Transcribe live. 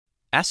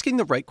Asking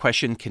the right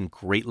question can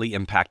greatly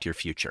impact your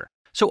future.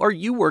 So are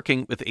you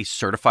working with a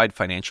certified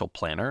financial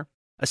planner?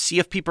 A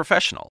CFP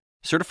professional?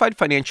 Certified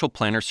Financial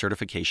Planner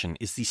certification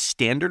is the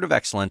standard of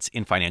excellence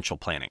in financial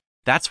planning.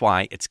 That's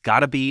why it's got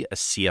to be a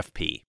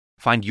CFP.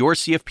 Find your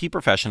CFP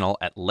professional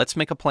at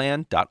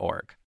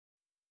letsmakeaplan.org.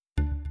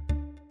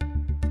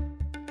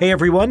 Hey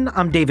everyone,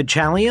 I'm David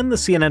Chalian, the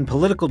CNN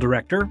political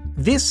director.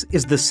 This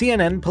is the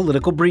CNN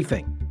Political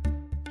Briefing.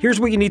 Here's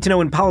what you need to know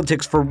in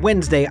politics for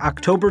Wednesday,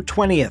 October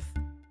 20th.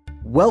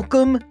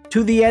 Welcome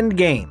to the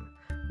endgame.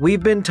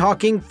 We've been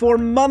talking for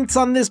months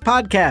on this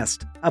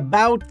podcast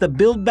about the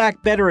Build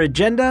Back Better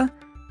agenda,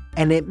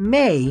 and it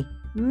may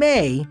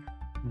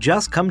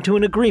just come to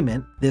an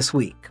agreement this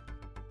week.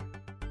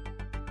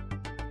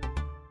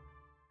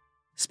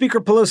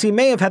 Speaker Pelosi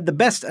may have had the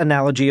best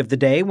analogy of the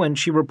day when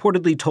she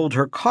reportedly told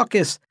her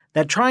caucus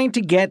that trying to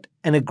get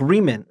an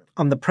agreement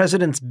on the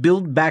president's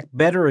Build Back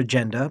Better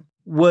agenda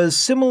was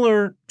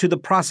similar to the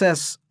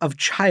process of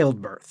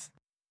childbirth.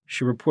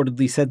 She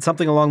reportedly said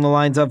something along the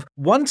lines of,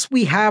 once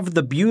we have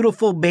the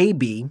beautiful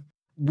baby,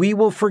 we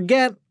will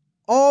forget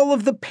all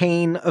of the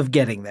pain of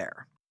getting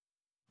there.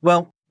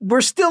 Well,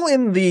 we're still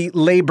in the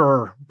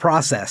labor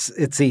process,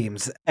 it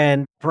seems,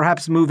 and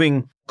perhaps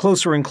moving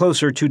closer and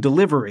closer to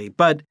delivery.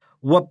 But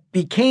what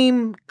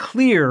became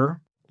clear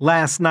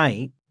last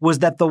night was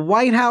that the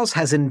White House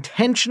has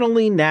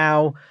intentionally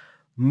now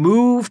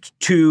moved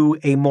to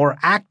a more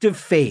active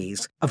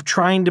phase of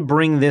trying to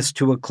bring this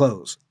to a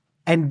close,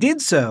 and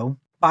did so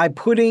by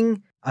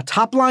putting a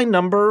top-line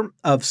number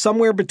of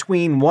somewhere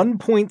between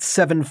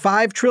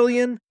 $1.75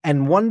 trillion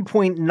and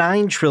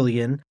 $1.9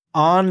 trillion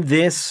on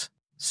this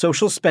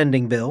social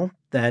spending bill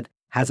that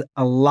has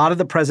a lot of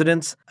the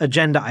president's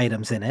agenda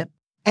items in it,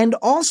 and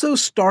also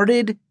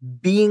started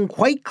being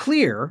quite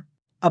clear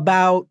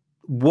about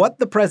what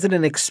the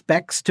president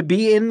expects to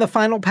be in the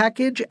final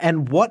package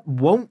and what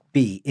won't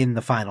be in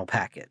the final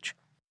package.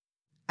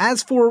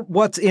 As for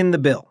what's in the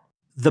bill,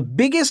 the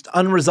biggest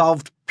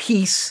unresolved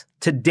piece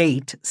to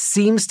date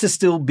seems to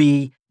still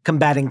be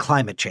combating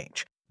climate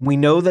change. We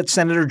know that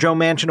Senator Joe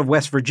Manchin of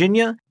West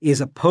Virginia is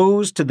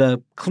opposed to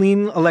the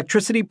clean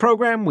electricity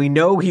program. We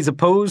know he's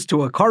opposed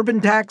to a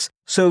carbon tax.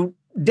 So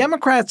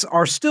Democrats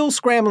are still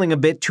scrambling a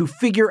bit to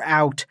figure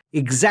out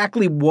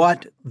exactly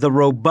what the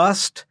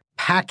robust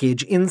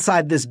package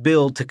inside this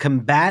bill to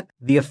combat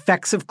the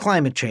effects of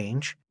climate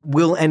change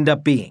will end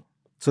up being.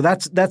 So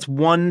that's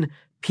one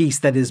piece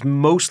that is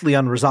mostly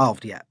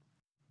unresolved yet.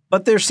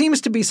 But there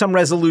seems to be some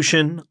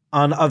resolution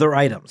on other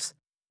items.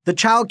 The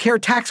child care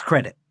tax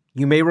credit,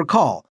 you may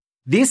recall,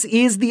 this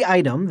is the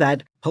item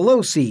that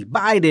Pelosi,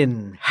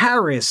 Biden,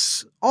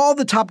 Harris, all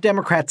the top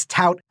Democrats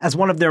tout as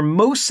one of their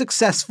most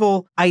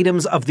successful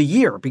items of the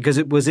year because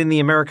it was in the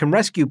American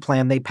Rescue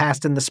Plan they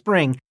passed in the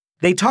spring.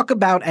 They talk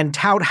about and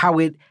tout how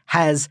it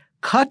has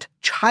cut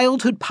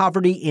childhood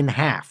poverty in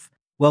half.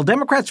 Well,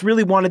 Democrats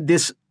really wanted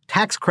this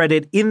tax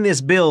credit in this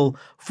bill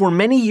for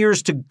many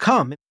years to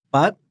come,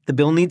 but the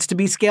bill needs to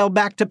be scaled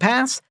back to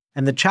pass,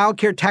 and the child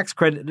care tax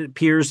credit, it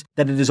appears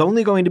that it is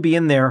only going to be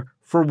in there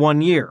for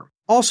 1 year.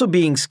 Also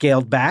being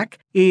scaled back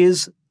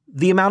is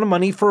the amount of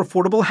money for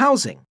affordable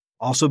housing.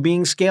 Also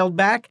being scaled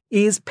back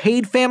is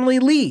paid family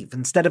leave.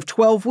 Instead of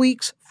 12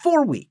 weeks,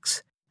 4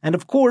 weeks. And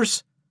of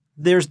course,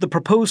 there's the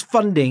proposed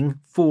funding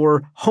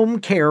for home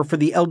care for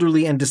the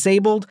elderly and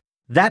disabled.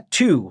 That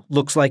too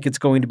looks like it's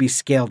going to be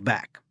scaled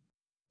back.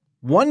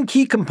 One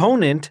key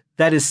component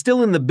that is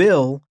still in the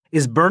bill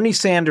is Bernie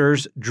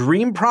Sanders'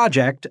 dream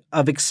project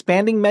of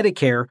expanding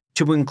Medicare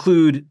to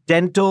include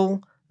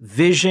dental,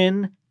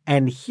 vision,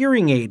 and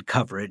hearing aid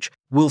coverage.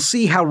 We'll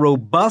see how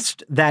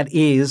robust that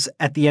is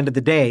at the end of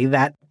the day,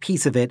 that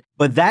piece of it,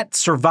 but that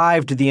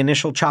survived the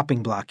initial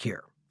chopping block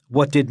here.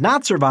 What did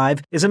not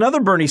survive is another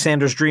Bernie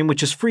Sanders dream,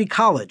 which is free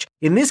college.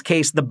 In this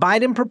case, the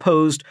Biden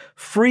proposed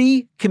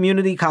free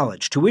community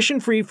college, tuition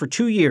free for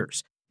 2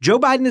 years. Joe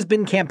Biden has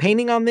been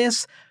campaigning on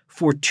this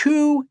for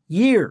 2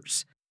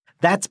 years.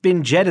 That's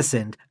been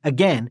jettisoned,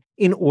 again,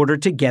 in order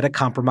to get a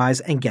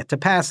compromise and get to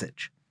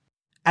passage.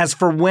 As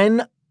for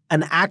when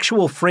an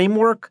actual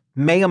framework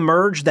may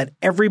emerge that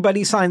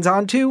everybody signs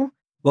on to,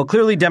 well,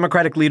 clearly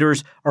Democratic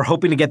leaders are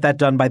hoping to get that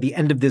done by the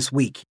end of this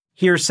week.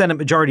 Here's Senate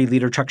Majority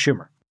Leader Chuck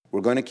Schumer. We're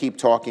going to keep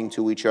talking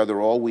to each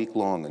other all week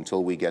long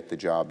until we get the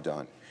job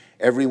done.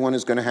 Everyone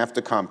is going to have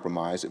to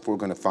compromise if we're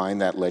going to find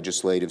that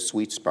legislative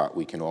sweet spot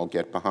we can all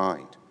get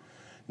behind.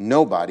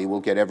 Nobody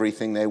will get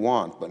everything they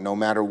want, but no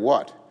matter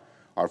what,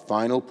 our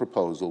final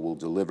proposal will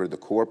deliver the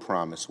core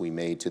promise we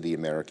made to the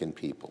American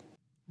people.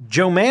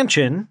 Joe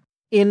Manchin,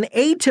 in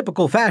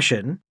atypical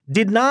fashion,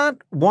 did not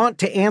want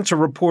to answer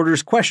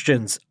reporters'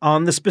 questions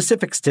on the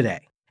specifics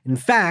today. In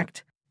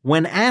fact,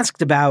 when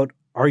asked about,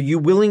 are you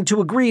willing to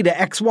agree to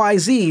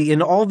XYZ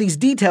in all these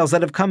details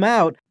that have come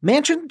out,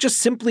 Manchin just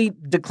simply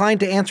declined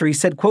to answer. He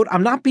said, quote,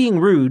 I'm not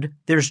being rude.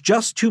 There's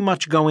just too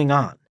much going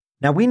on.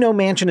 Now, we know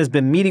Manchin has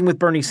been meeting with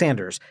Bernie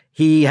Sanders.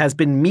 He has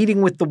been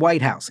meeting with the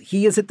White House.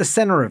 He is at the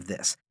center of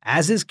this,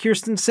 as is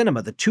Kyrsten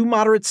Sinema, the two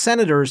moderate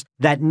senators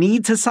that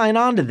need to sign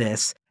on to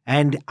this.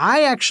 And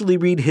I actually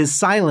read his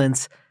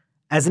silence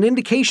as an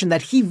indication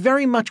that he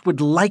very much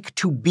would like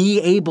to be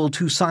able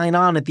to sign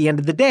on at the end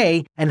of the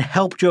day and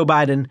help Joe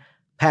Biden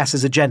pass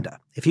his agenda.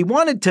 If he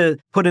wanted to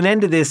put an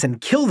end to this and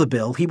kill the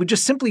bill, he would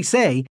just simply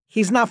say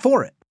he's not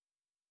for it.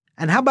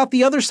 And how about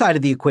the other side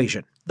of the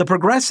equation? The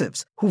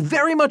progressives, who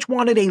very much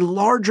wanted a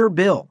larger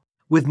bill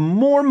with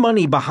more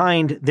money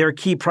behind their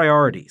key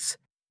priorities.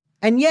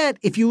 And yet,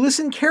 if you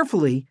listen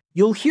carefully,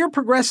 you'll hear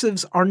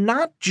progressives are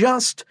not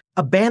just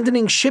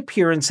abandoning ship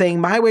here and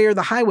saying my way or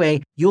the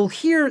highway. You'll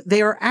hear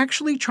they are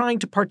actually trying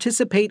to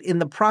participate in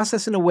the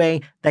process in a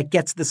way that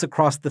gets this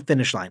across the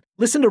finish line.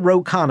 Listen to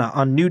Ro Khanna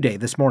on New Day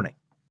this morning.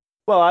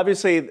 Well,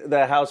 obviously,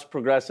 the House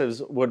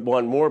progressives would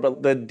want more,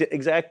 but the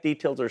exact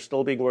details are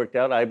still being worked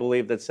out. I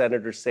believe that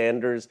Senator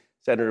Sanders,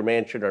 Senator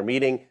Manchin are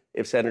meeting.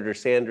 If Senator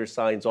Sanders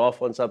signs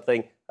off on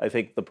something, I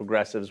think the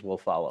progressives will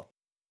follow.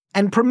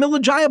 And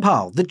Pramila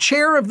Jayapal, the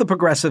chair of the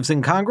progressives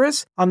in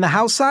Congress on the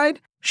House side,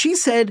 she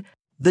said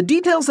the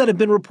details that have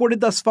been reported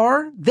thus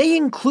far, they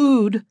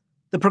include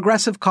the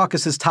Progressive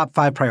Caucus's top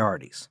 5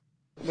 priorities.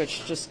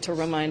 Which, just to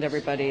remind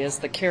everybody, is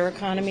the care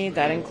economy.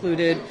 That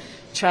included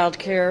child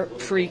care,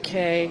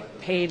 pre-K,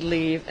 paid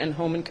leave, and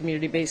home and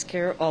community-based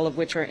care, all of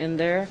which are in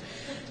there.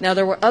 Now,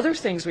 there were other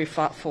things we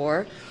fought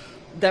for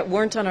that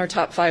weren't on our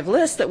top 5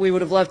 list that we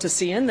would have loved to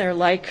see in there,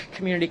 like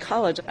community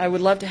college. I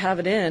would love to have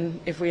it in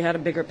if we had a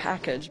bigger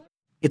package.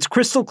 It's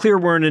crystal clear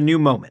we're in a new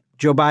moment.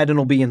 Joe Biden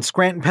will be in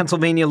Scranton,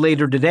 Pennsylvania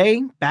later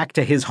today, back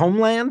to his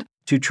homeland,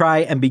 to try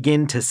and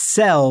begin to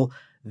sell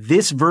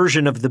this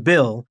version of the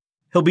bill.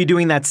 He'll be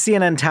doing that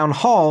CNN town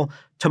hall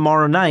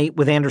tomorrow night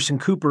with Anderson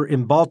Cooper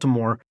in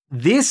Baltimore.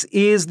 This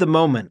is the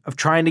moment of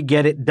trying to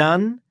get it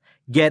done,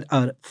 get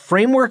a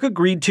framework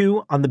agreed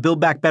to on the Build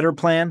Back Better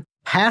plan,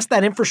 pass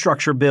that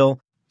infrastructure bill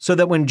so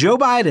that when Joe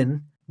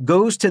Biden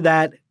goes to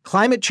that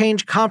climate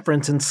change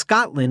conference in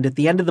Scotland at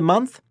the end of the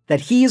month, that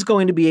he is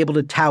going to be able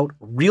to tout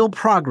real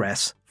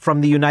progress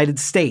from the United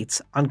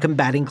States on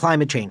combating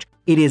climate change.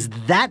 It is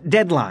that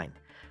deadline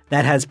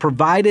that has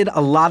provided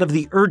a lot of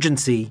the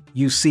urgency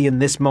you see in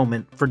this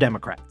moment for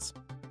Democrats.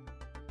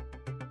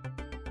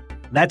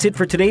 That's it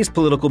for today's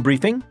political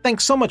briefing.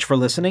 Thanks so much for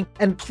listening.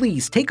 And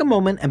please take a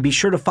moment and be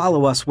sure to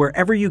follow us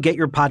wherever you get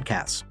your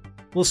podcasts.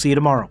 We'll see you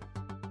tomorrow.